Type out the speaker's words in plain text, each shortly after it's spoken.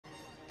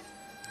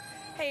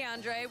Hey,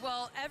 Andre.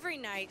 Well, every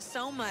night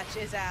so much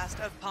is asked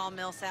of Paul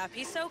Millsap.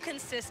 He's so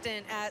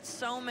consistent at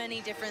so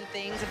many different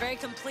things, a very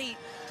complete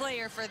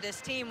player for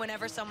this team.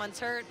 Whenever someone's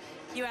hurt,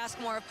 you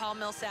ask more of Paul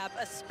Millsap,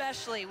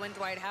 especially when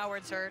Dwight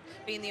Howard's hurt,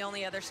 being the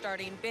only other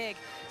starting big.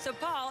 So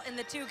Paul, in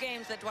the 2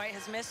 games that Dwight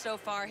has missed so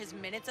far, his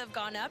minutes have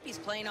gone up. He's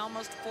playing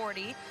almost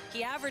 40.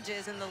 He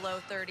averages in the low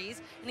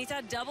 30s, and he's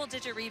had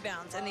double-digit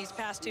rebounds in these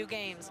past 2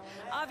 games.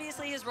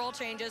 Obviously, his role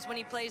changes when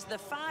he plays the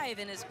 5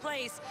 in his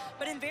place,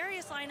 but in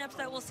various lineups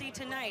that we'll see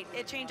tonight,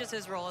 it changes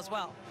his role as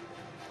well.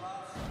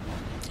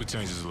 It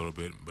changes a little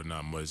bit, but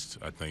not much.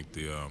 I think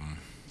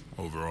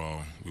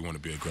overall, we want to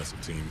be an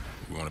aggressive team.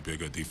 We want to be a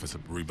good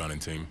defensive rebounding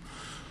team.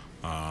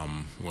 We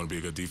want to be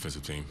a good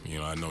defensive team. You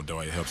know, I know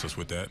Dwight helps us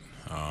with that.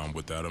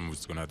 Without him,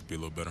 it's going to have to be a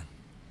little better.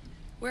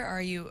 Where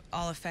are you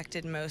all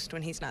affected most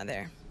when he's not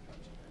there?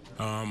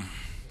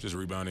 Just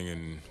rebounding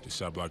and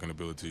shot blocking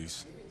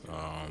abilities.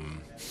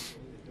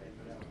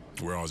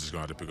 We're all just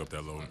going to have to pick up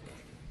that load.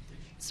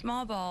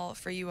 Small ball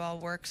for you all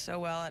works so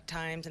well at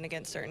times and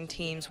against certain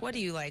teams. What do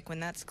you like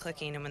when that's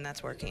clicking and when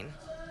that's working?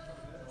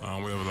 We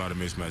have a lot of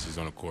mismatches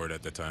on the court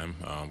at that time.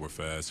 We're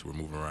fast, we're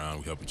moving around,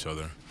 we help each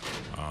other.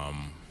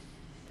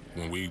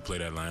 When we play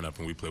that lineup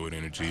and we play with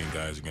energy and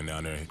guys are getting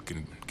down there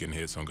getting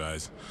hits on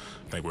guys,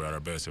 I think we're at our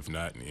best. If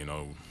not, you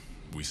know,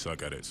 we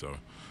suck at it. So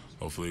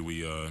hopefully we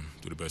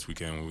do the best we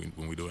can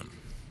when we do it.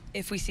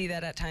 If we see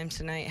that at times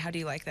tonight, how do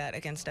you like that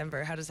against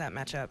Denver? How does that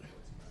match up?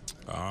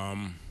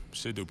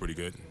 Should do pretty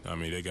good. I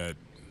mean, they got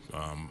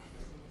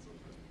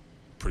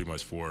pretty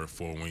much four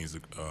wings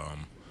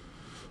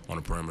on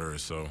the perimeter,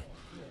 so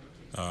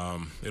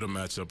it'll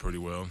match up pretty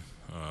well.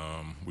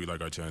 We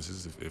like our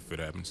chances if it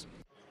happens.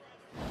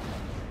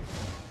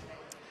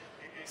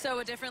 So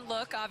a different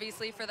look,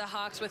 obviously, for the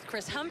Hawks with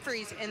Chris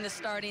Humphries in the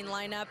starting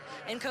lineup.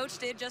 And Coach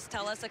did just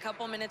tell us a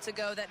couple minutes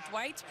ago that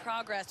Dwight's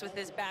progress with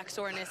his back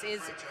soreness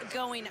is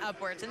going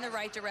upwards in the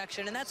right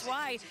direction. And that's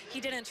why he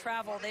didn't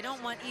travel. They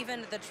don't want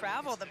even the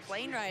travel, the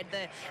plane ride,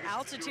 the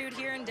altitude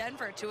here in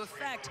Denver to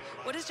affect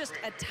what is just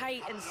a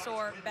tight and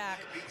sore back.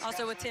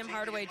 Also with Tim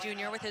Hardaway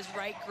Jr. with his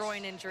right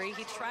groin injury.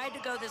 He tried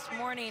to go this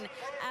morning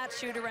at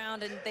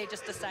shoot-around, and they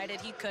just decided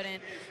he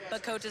couldn't.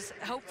 But Coach is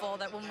hopeful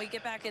that when we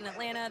get back in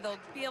Atlanta, they'll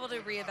be able to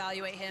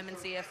reevaluate him and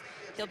see if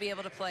he'll be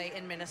able to play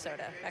in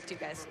Minnesota. Back to you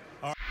guys.